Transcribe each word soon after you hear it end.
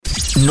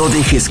No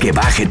dejes que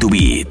baje tu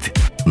beat.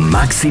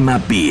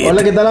 Máxima Beat.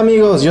 Hola, ¿qué tal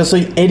amigos? Yo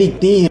soy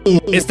Erick.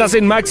 Estás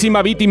en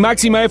Máxima Beat y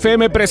Máxima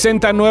FM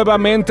presenta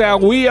nuevamente a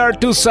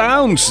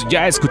w2s.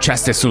 Ya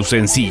escuchaste su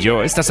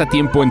sencillo. Estás a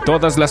tiempo en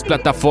todas las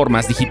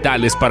plataformas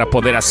digitales para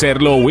poder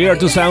hacerlo.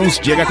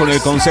 w2s llega con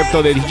el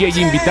concepto de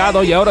DJ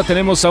invitado y ahora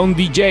tenemos a un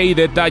DJ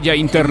de talla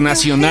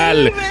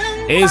internacional.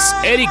 Es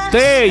Erick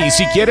T. Y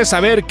si quieres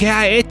saber qué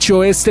ha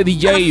hecho este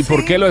DJ y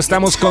por qué lo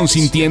estamos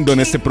consintiendo en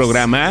este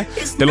programa,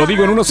 te lo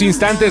digo en unos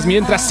instantes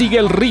mientras sigue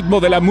el ritmo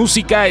de la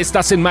música.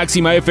 Estás en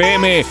Máxima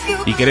FM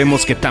y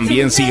queremos que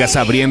también sigas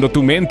abriendo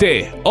tu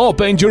mente.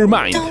 Open your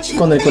mind.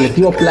 Con el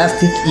colectivo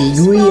plas7ic y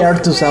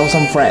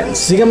w2s Friends.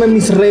 Síganme en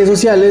mis redes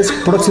sociales.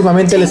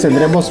 Próximamente les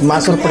tendremos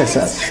más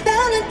sorpresas.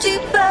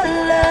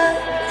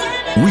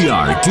 We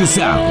are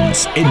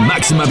 2s en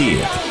Máxima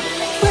Beat.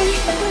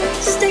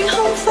 Stay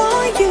home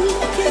for you,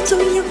 so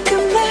you can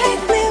make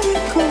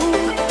miracle.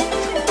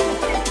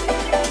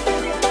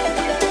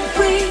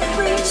 We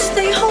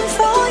stay home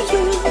for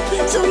you,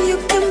 so you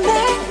can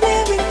make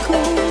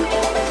miracle.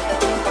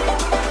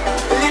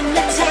 Let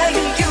me tell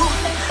you, you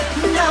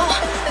know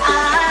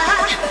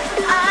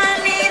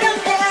I need a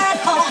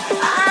miracle.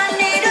 I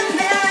need a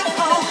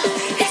miracle.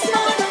 It's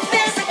more than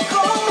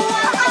physical.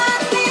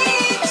 I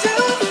need to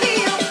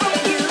feel from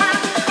you.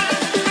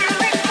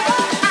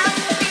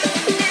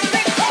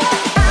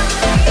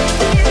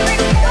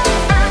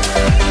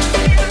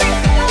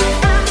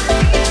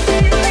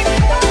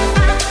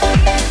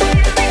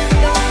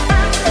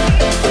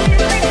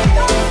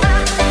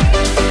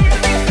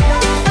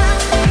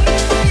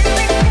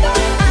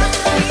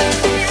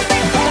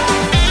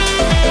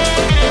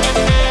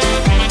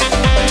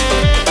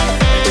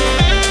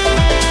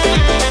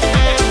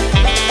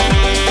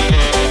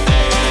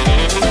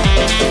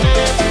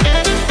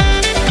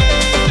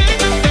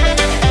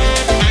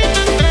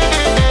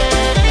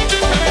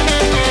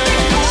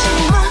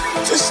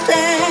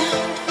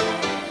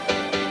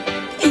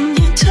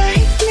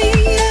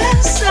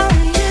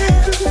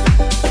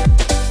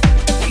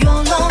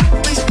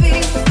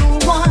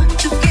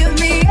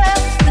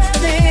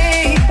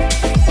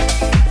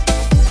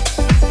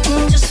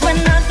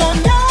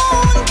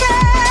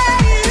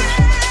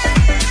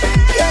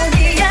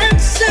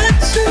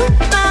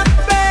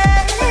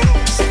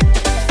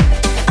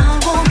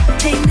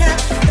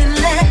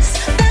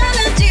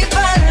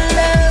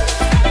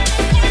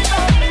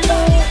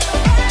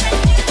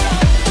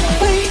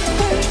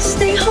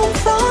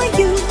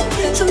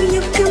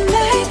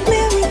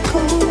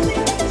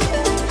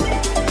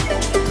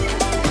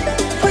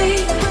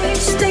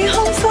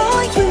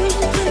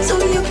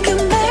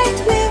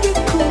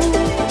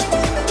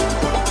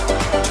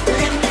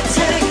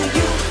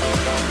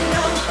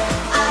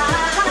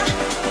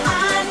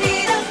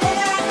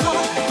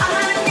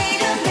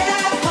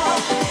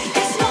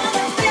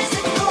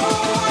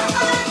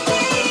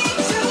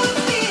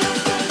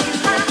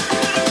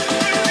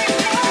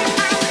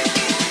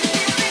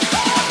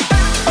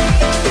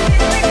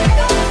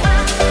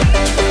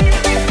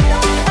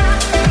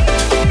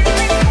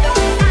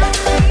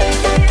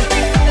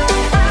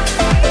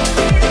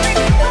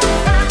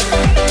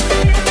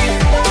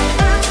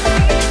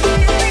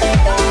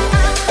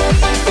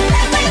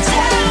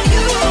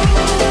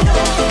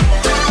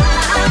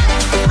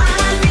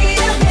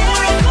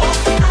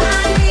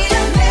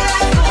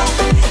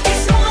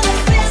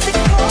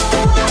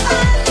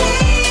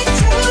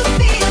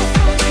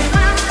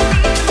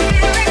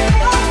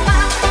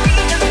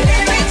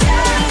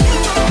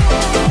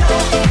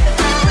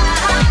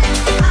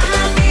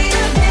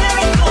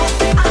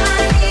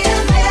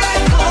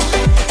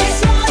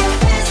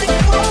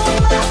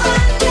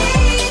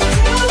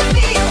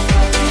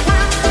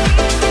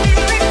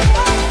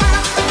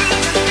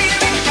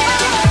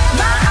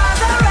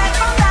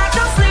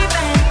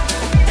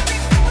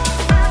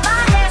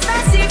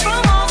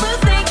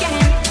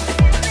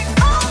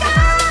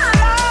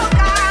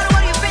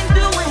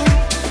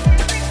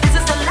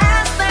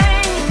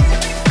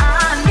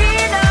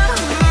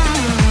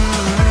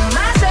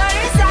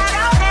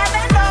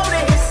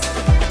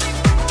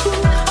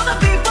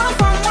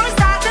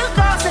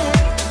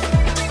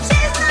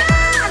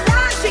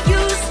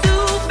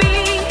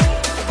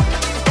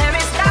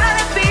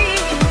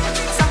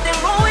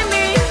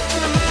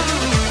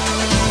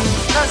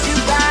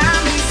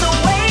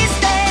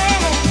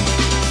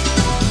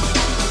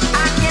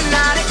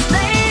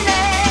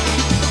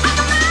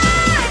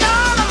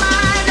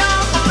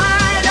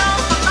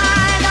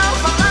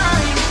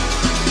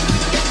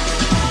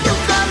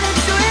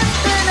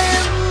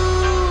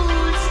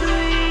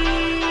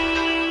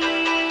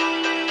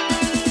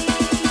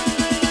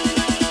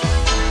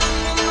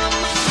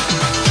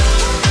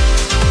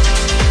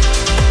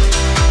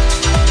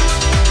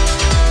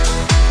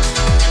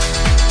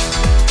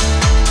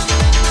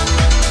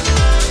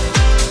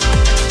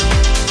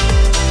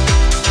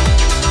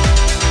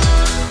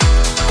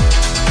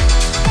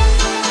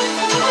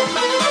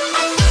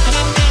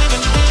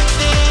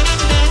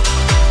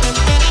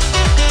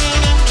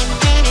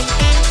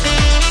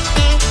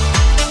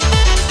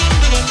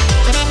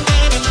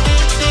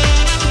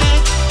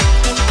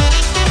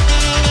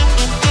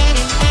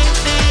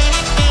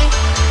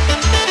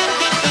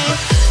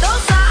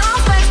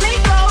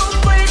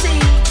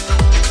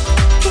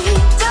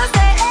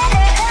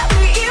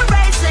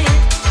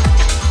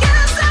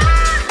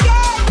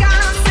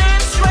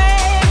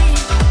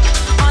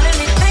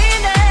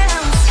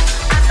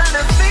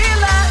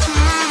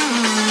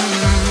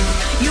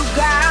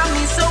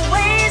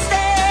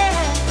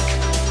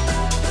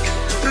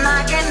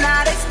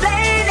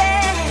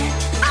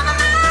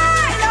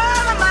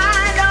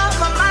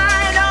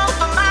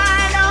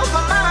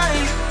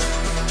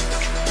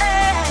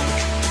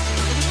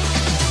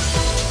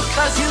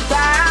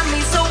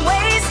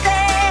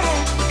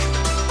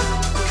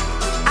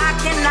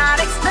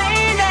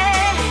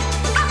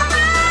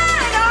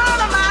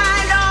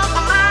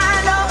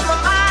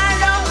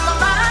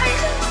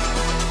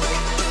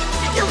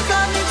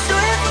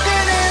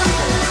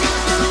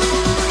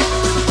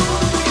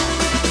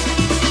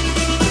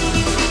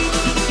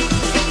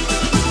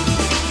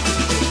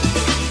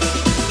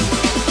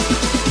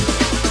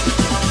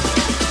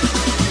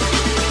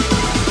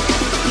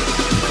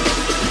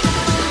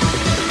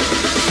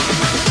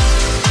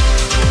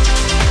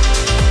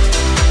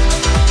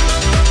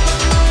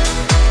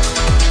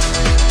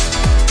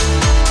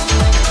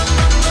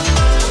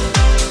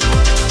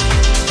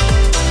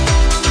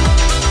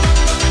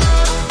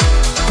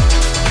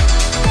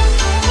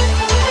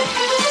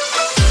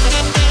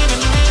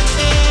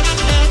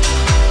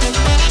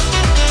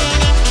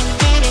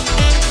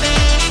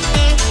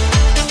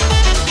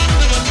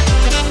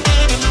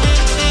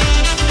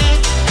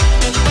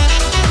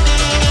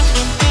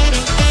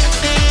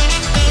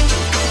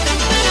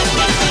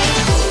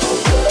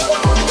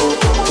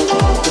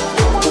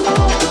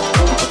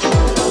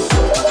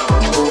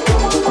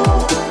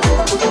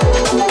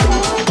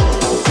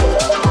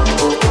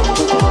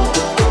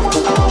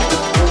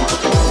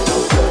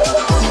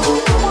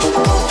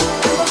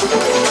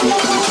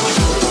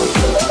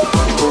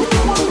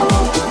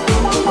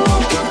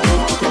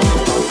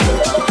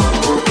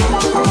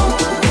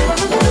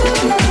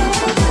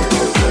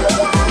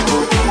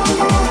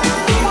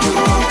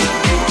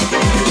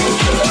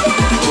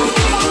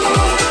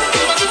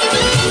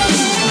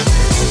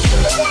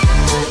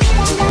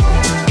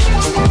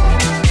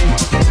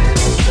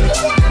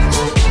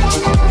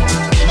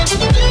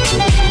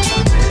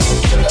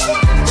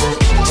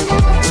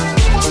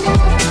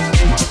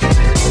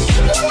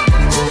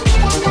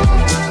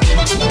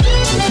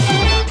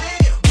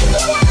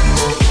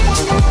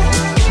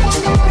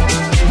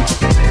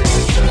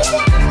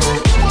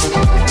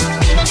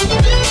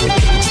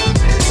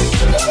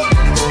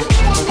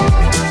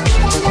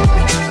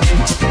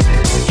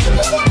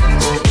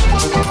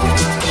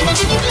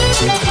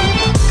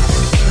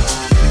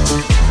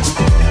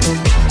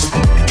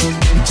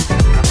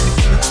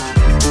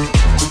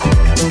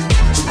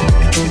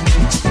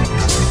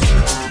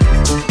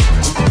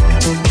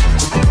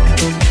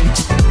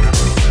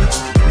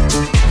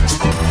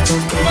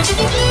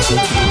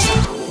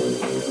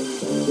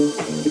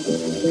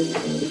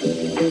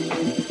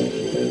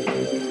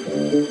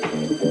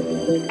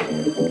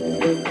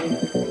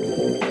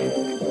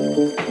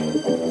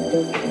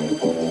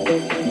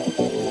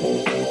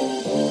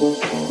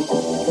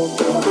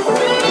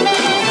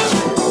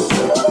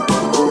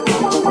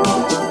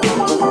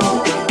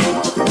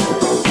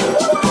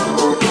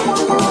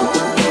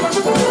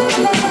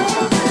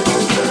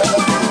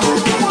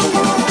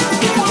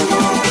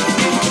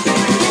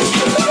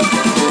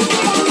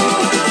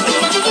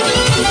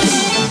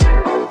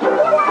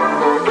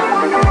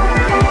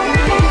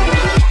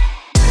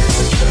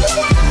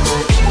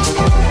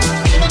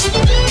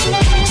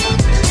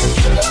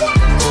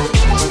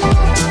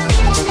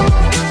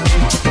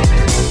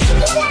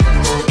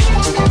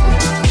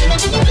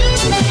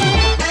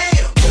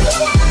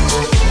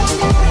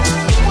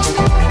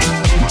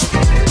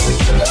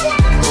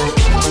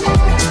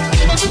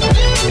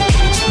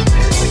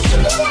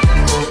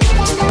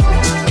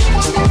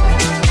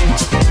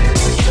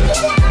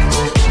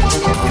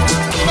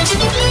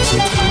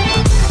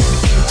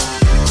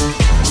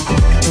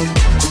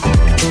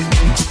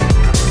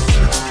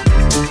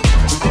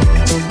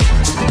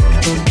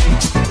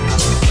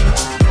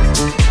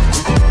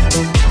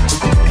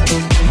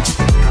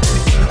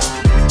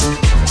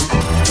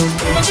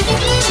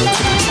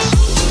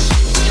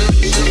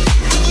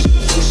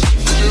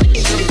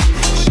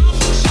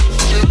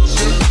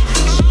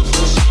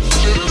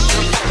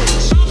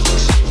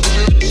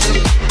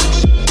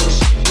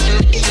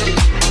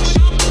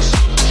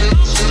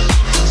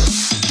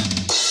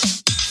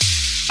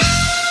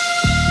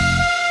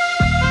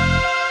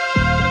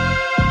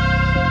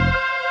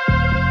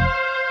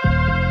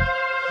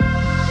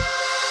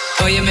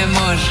 Oye, mi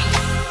amor.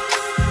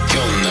 ¿Qué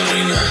onda,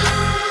 reina?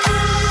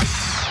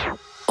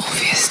 Un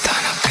fiestón,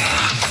 ok.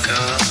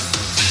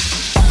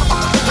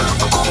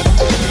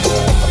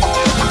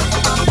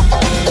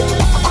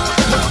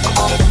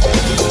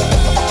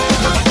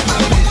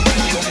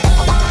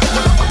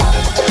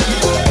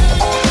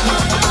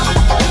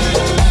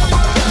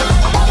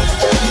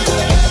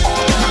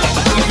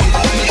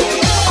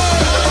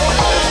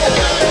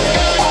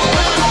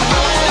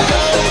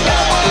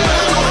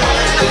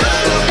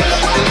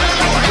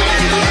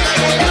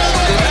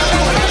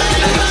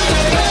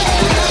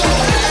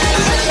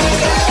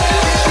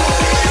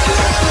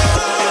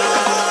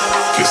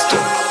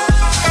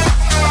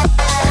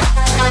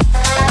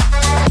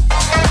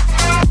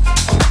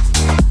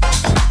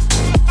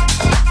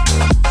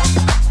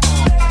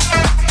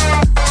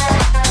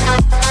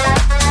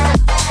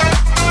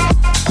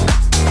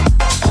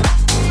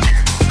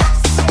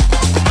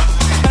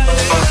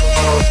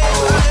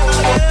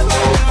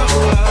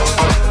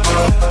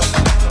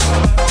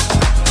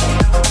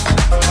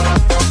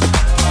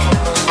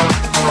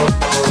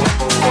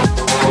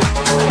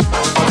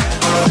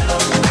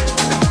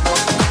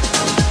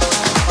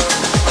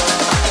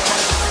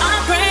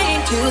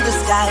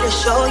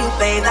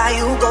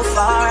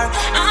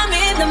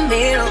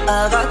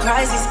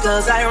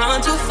 Cause I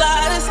run too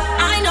fast.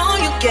 I know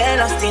you get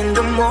lost in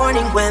the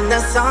morning when the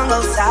sun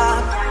goes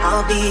up.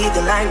 I'll be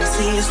the line to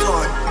see you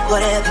storm.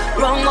 Whatever,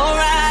 wrong or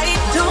right.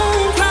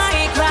 Don't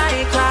cry,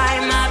 cry,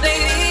 cry, my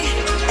baby.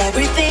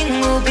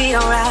 Everything will be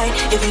alright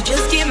if you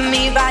just keep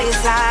me by your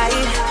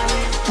side.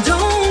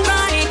 Don't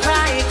cry,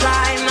 cry,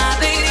 cry, my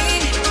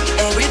baby.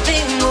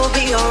 Everything will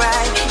be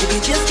alright if you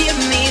just keep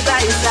me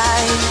by your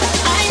side.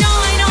 I know,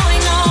 I know, I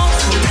know.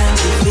 Sometimes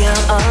you feel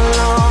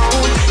alone.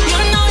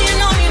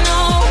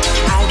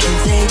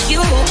 You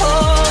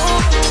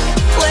home,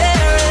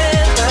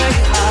 wherever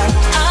you are.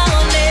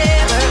 I'll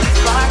never be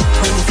far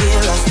when you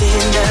feel lost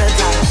in the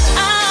dark.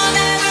 I'll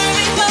never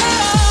be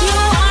far. You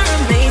are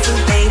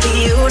amazing, baby.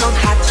 You don't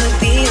have to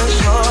be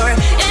unsure.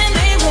 And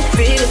they will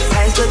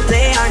criticize, but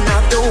they are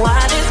not the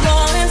wildest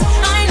ones.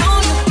 I know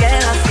you get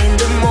lost in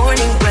the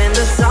morning when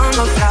the sun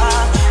goes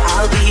up.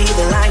 I'll be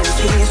the lion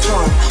in your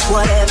storm.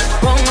 Whatever,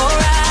 wrong or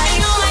right. I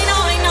know, I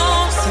know, I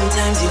know.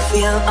 Sometimes you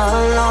feel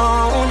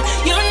alone.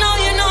 You know.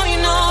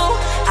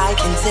 I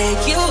can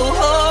take you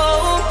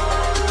home,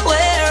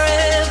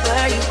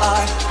 wherever you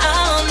are.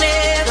 I'll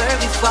never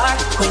be far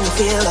when you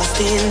feel lost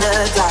in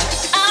the dark.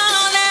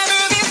 I'll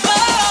never be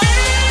far.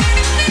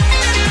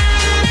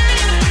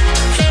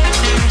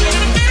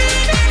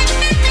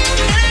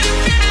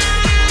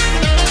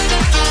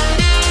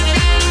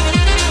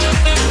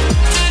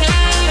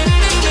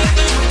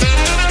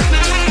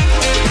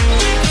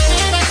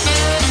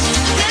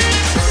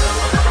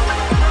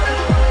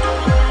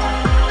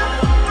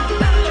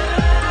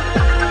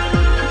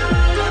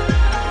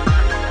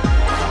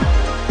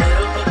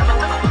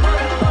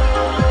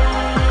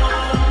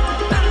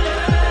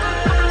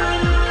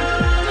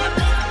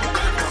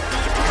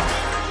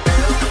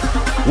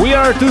 We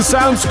Are Two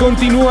Sounds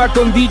continúa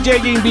con DJ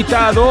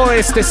invitado.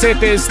 Este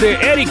set es de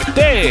Erick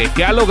T,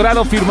 que ha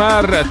logrado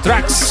firmar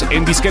tracks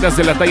en disqueras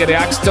de la talla de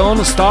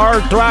Axton,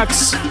 Star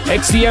Tracks,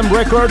 XTM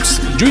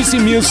Records, Juicy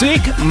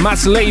Music,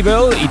 Mass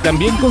Label, y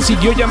también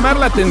consiguió llamar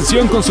la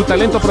atención con su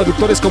talento a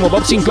productores como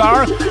Bob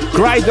Sinclair,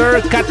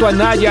 Kryder, Kato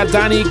Anaya,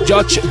 Danik,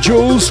 Josh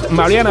Jules,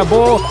 Mariana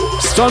Bo,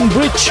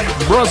 Stonebridge,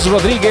 Bros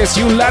Rodríguez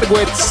y un largo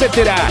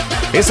etcétera.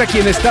 Es a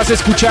quien estás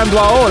escuchando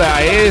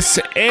ahora,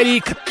 es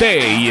Erick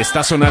T, y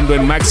está sonando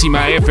en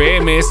Máxima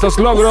FM. Estos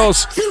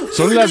logros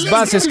son las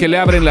bases que le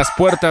abren las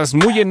puertas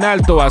muy en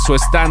alto a su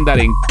estándar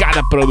en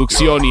cada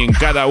producción y en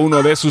cada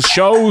uno de sus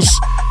shows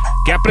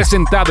que ha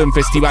presentado en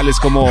festivales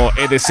como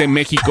EDC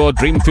México,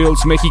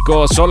 Dreamfields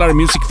México, Solar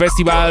Music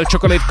Festival,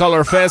 Chocolate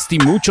Color Fest y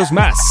muchos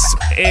más.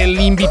 El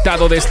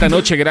invitado de esta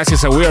noche,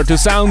 gracias a We Are Two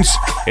Sounds,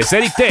 es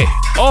Erick T.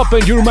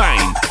 Open Your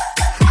Mind.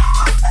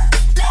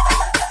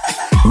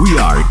 We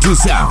Are Two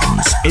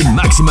Sounds en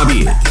Máxima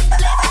Beat.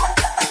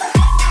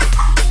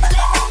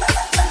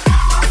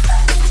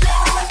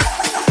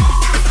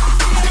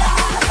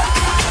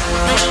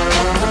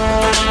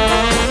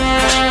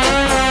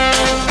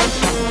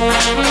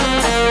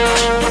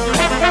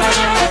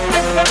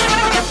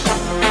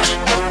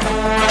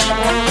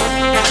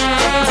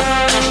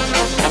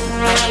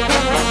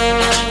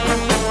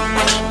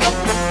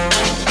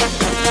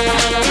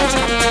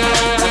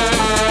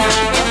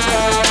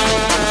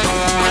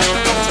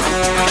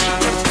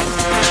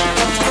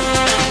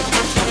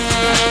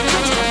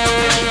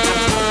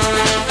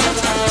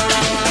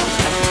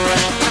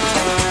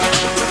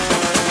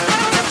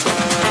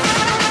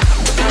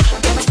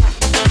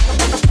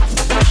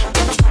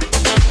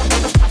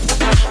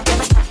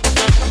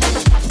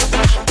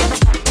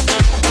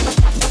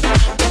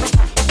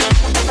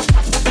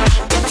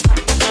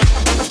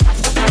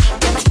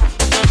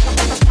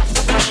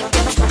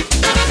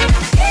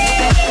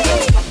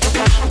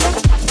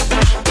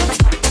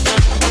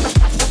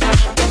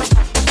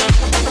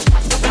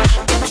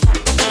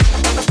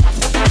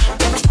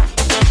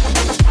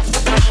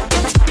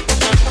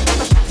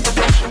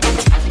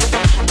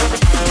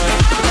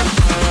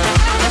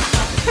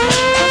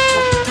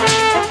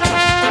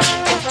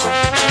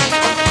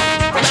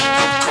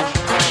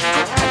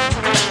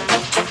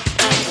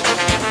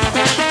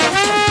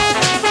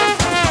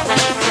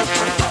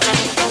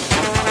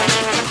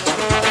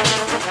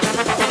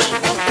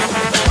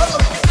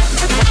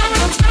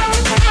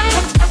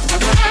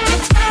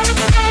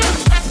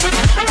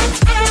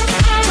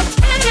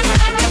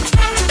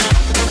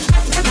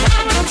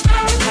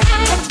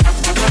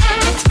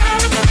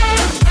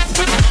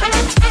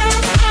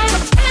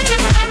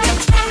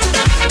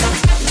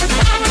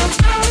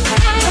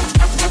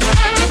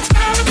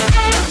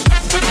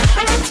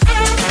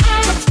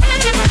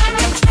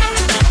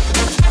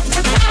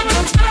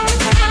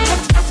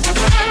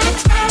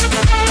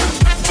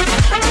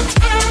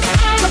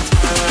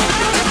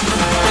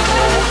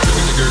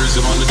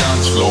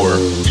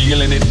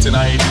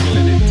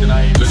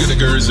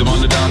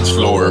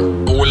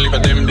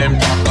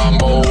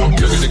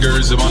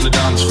 girls up on the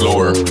dance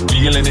floor,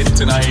 feeling it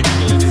tonight.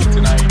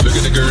 Look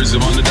at the girls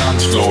up on the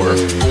dance floor,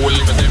 go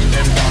live in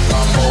them back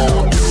on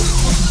mode.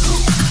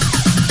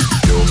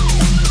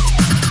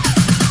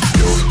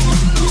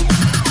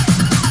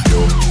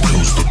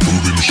 Close the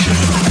booby machine.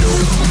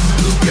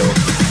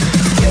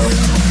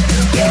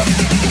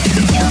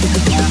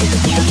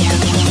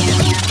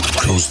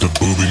 Close the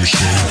booby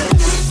machine.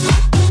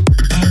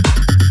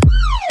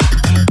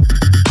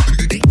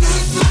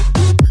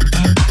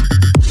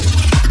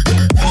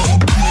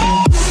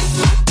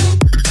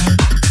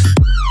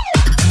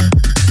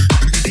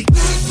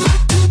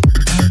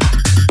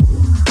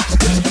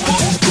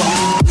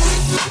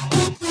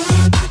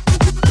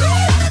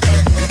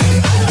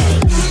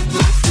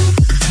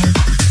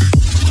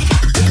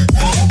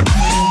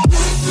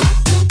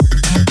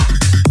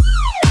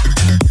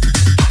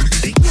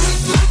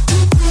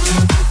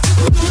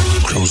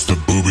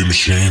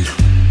 Machine.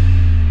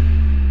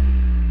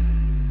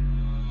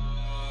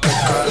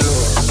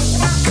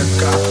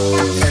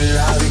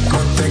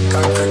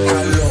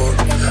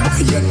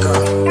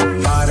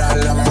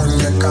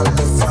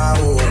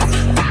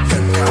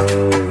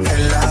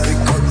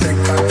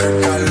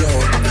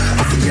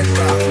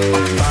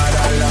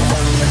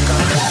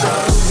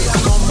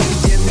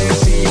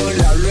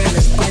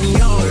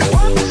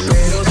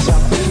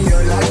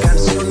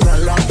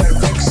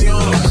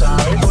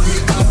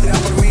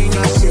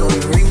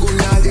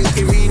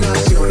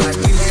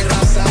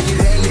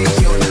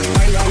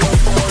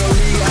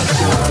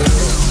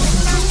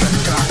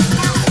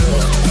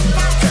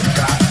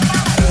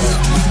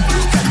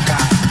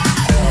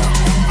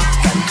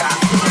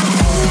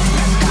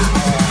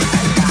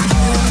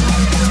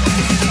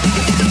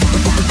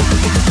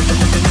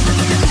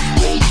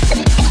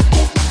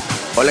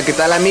 Hola, ¿qué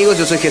tal amigos?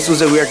 Yo soy Jesús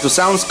de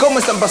w2s. ¿Cómo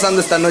están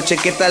pasando esta noche?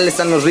 ¿Qué tal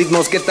están los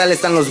ritmos? ¿Qué tal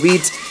están los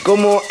beats?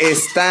 ¿Cómo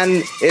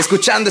están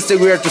escuchando este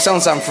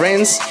w2s and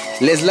Friends?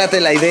 ¿Les late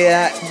la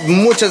idea?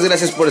 Muchas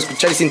gracias por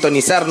escuchar y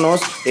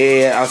sintonizarnos.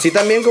 Así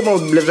también como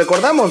les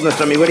recordamos,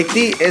 nuestro amigo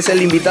Erick es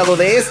el invitado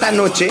de esta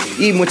noche.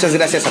 Y muchas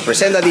gracias a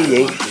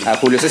plas7ic, a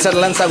Julio César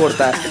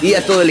Lanzagorta y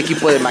a todo el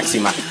equipo de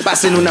Máxima.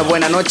 Pasen una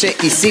buena noche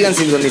y sigan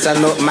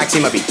sintonizando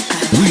Máxima Beat.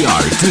 We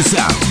are two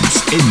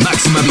sounds in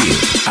Máxima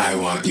Beat. I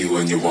want you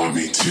and you want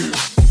me too.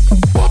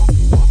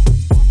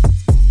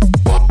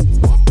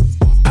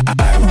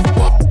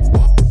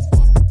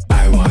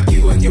 I want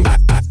you and you.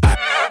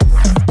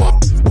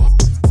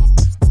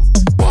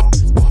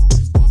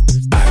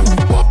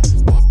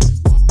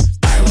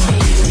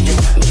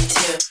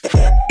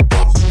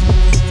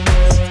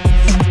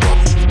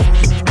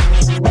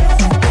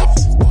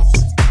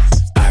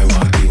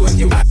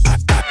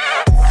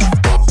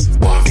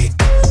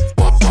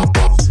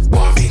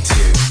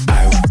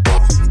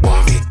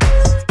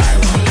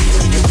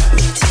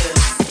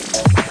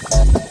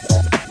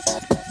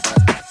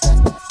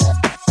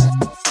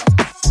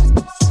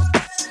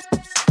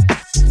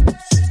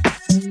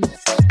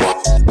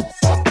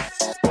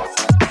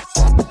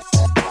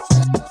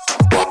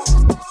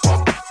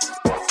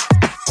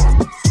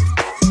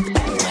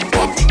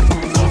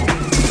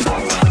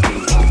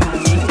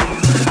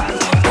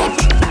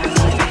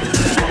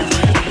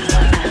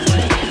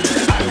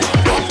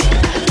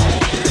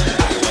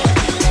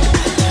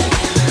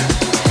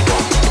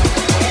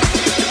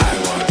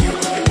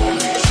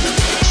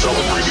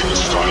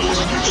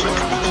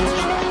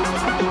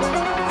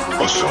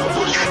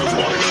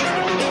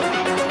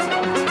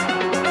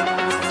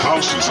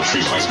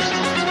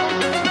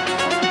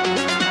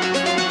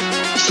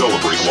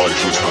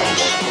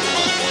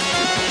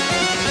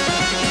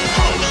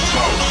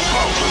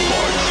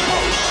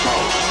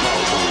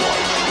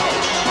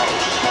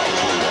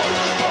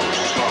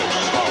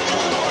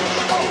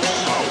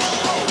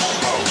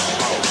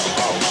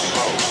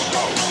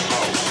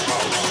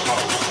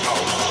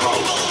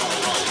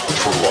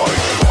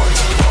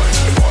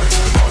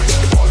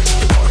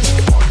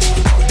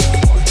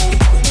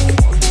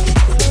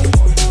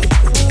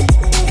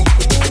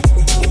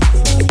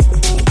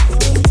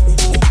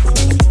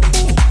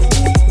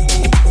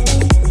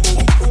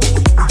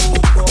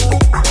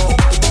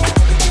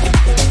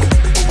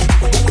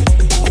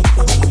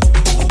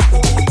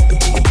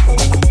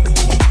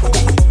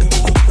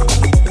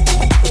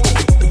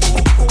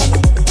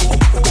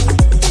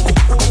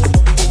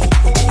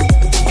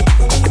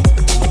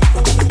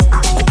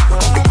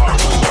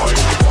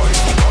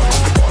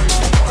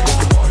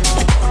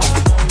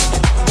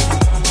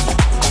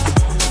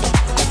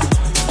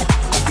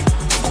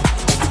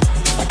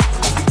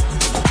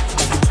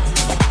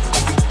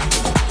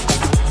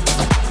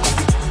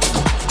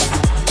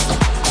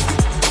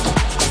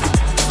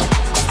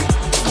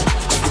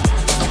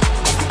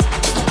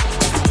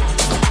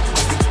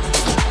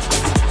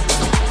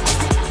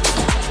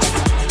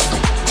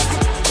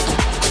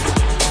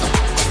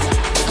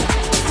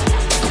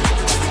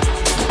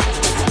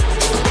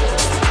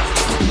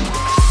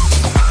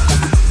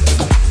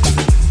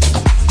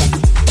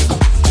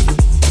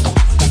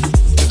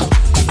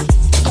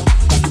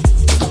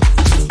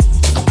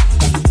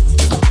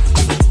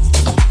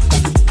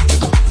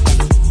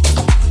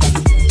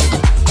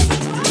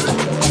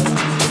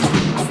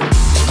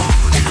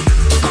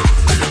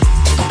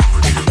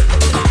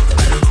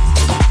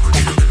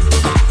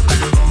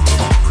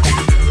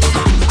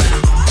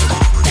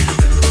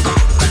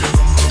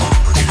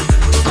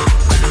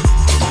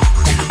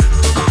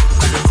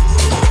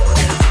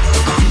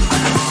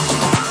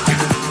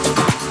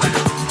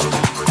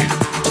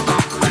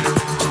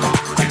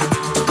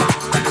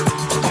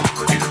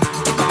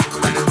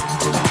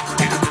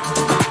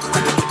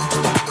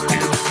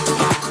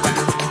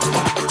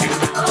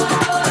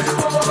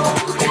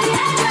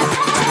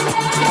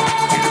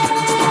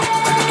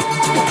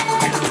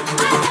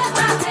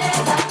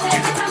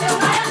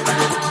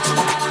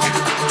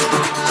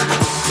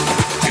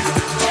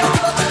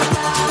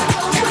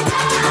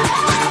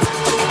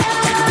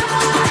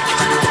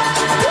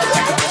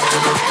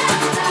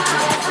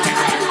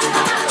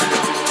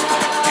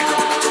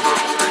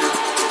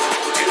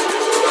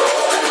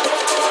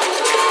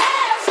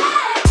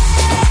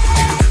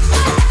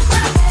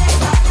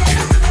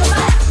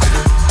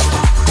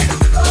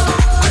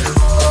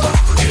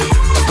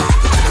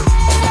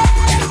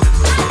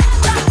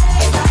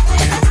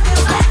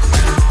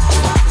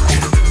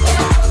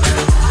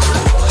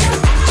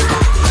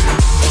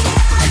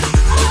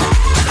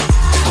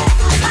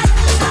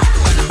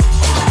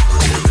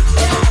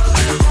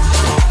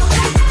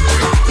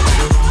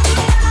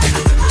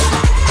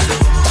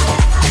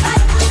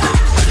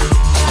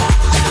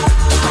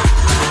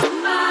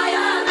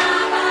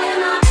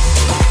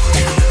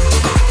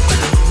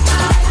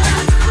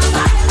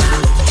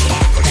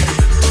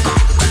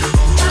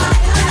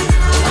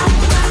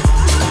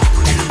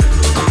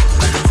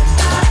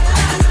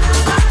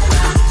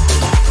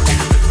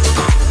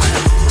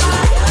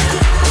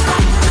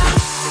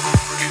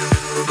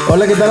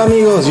 Hola, ¿qué tal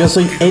amigos? Yo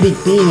soy Eric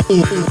T.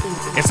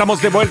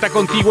 Estamos de vuelta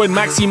contigo en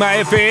Máxima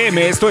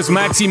FM. Esto es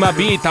Máxima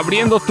Beat,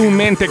 abriendo tu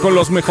mente con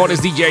los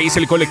mejores DJs,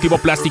 el colectivo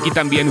Plas7ic y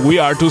también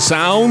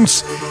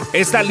w2s.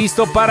 Está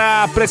listo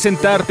para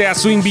presentarte a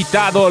su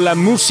invitado, la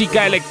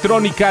música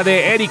electrónica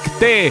de Erick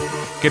T,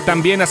 que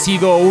también ha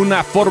sido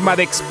una forma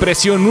de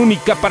expresión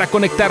única para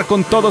conectar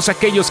con todos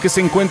aquellos que se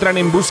encuentran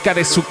en busca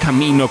de su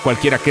camino,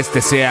 cualquiera que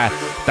este sea,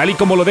 tal y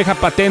como lo deja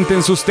patente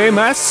en sus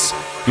temas.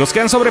 Los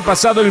que han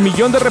sobrepasado el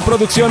 1,000,000 de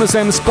reproducciones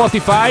en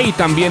Spotify y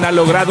también ha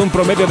logrado un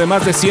promedio de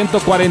más de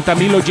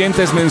 140,000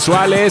 oyentes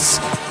mensuales.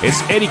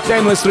 Es Erick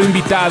T, nuestro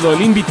invitado,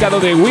 el invitado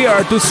de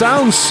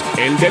w2s,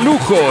 el de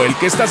lujo, el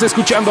que estás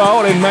escuchando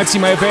ahora en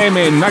Máxima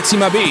FM, en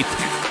Máxima Beat.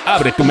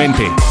 Abre tu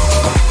mente.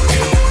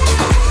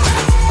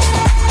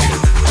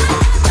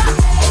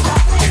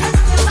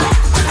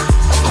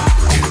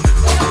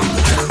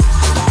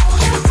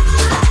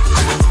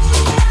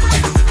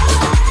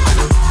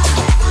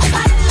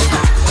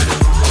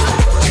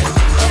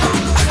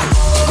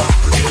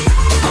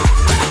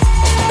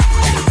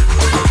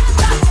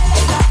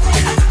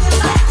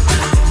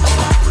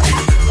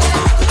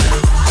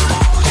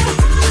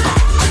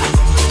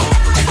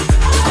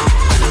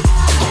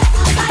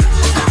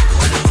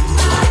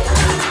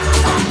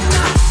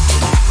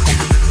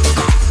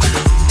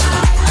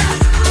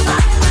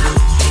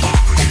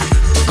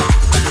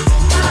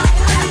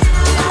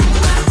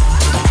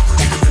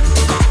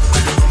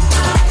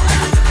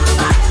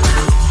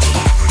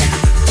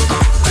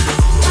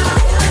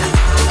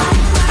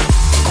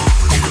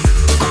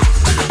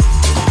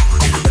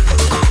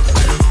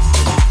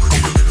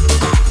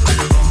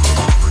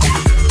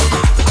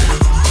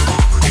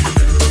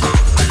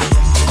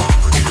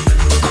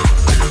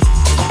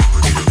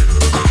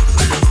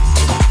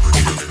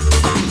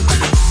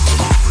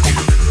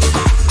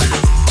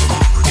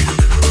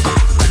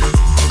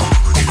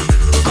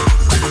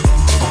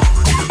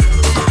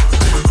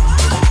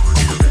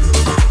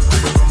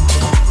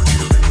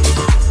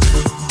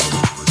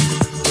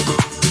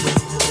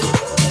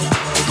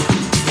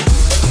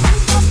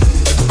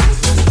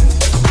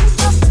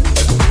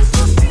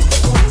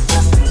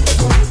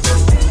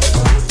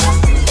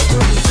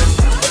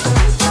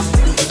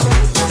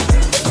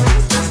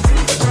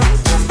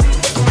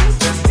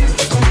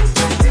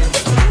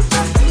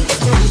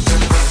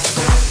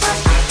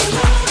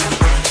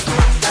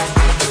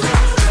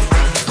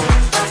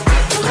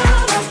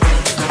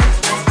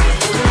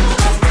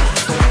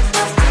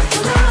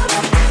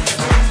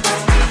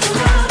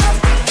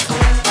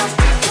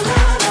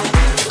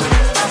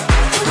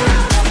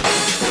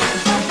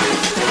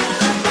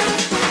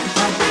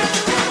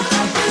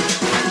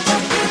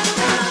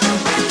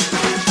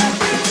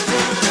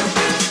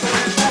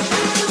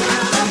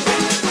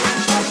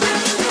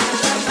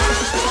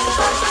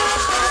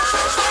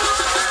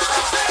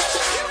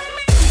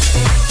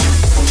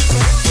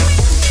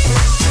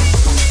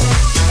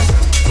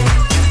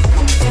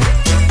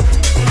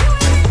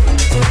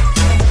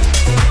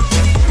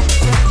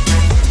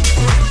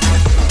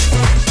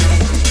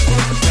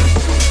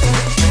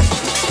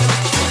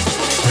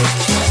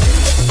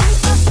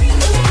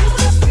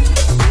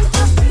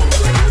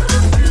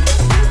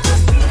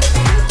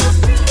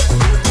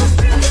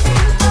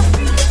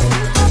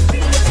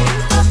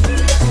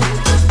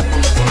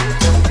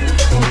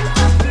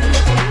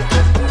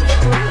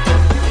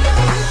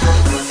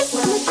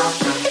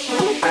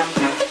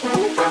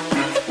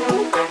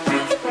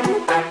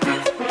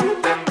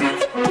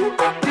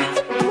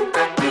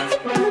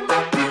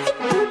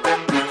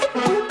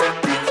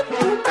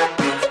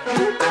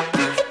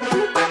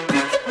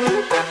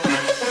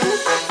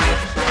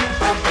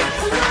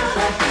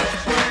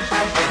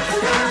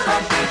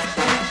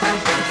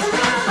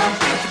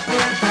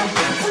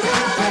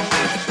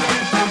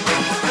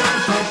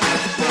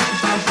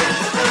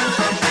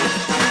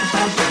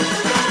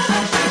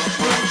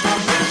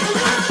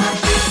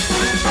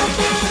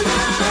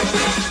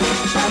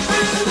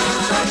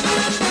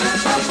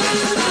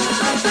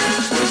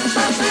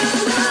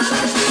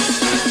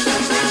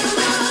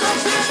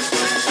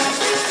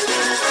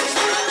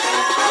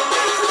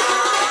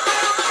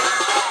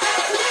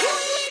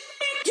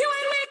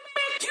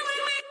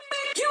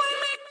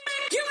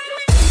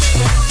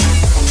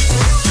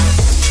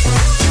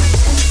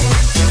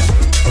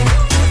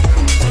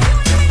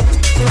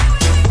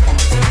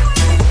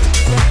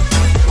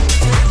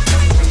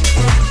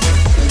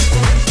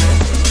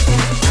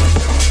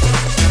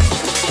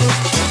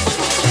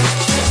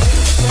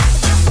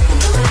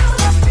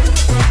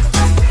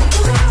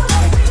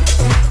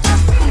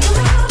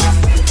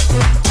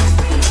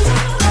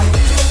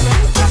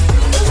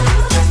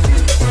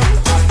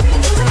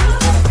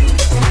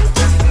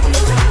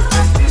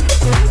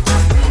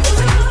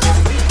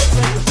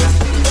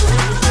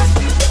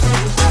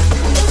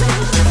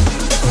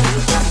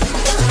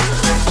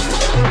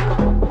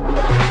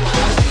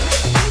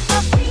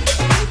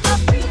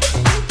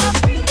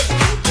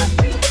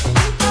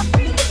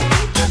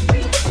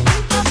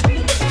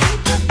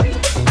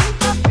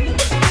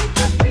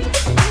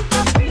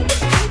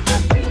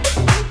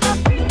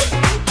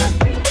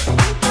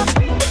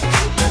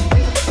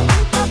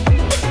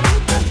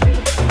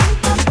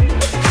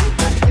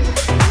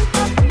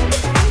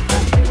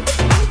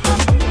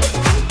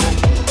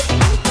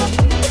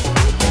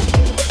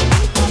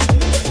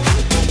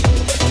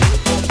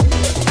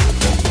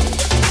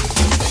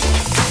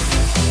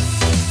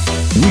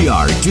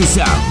 W2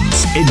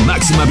 Sounds en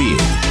Máxima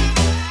Beat.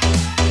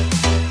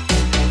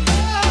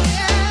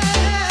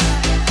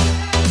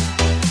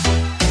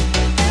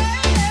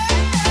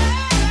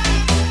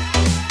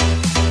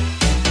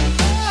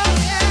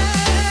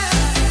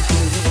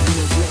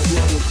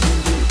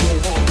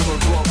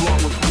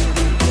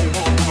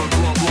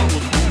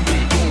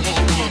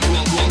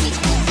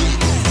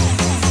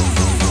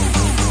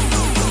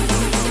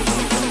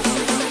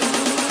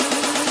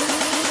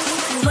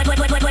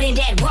 Put in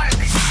that work.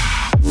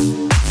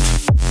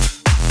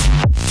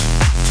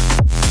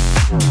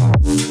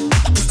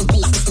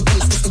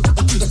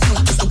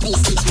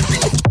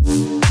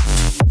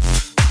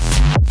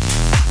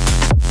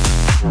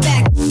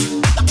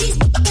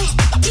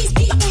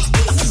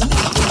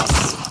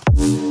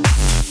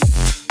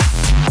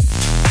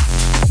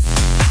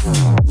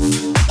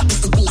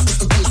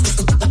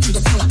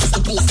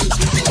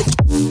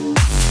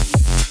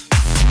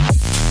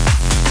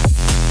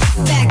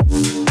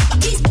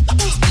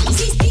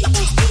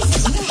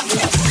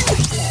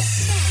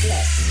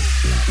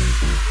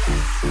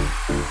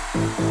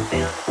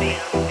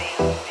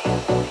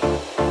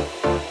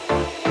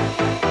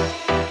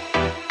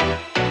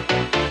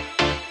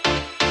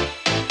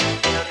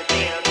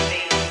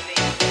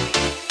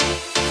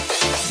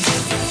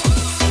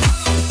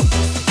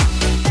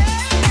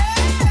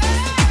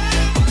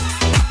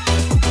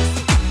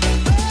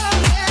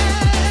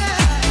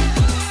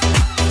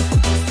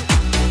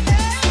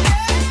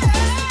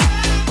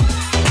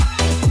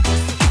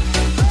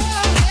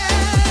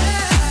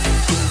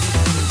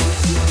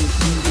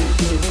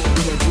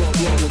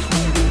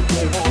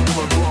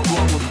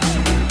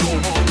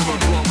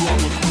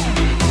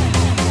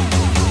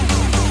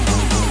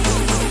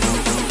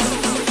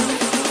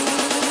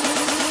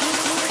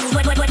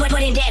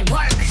 Put in that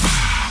work.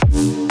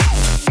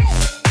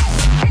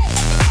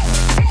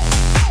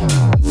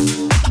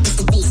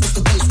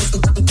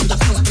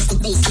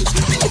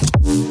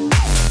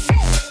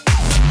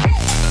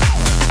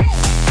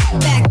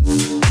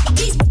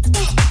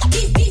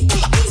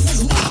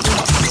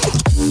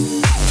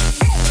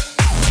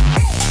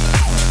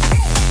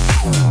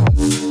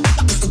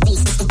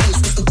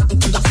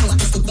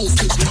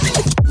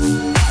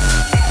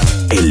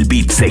 El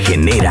beat se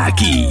genera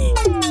aquí.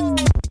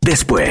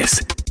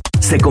 Después,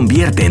 se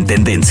convierte en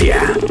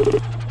tendencia.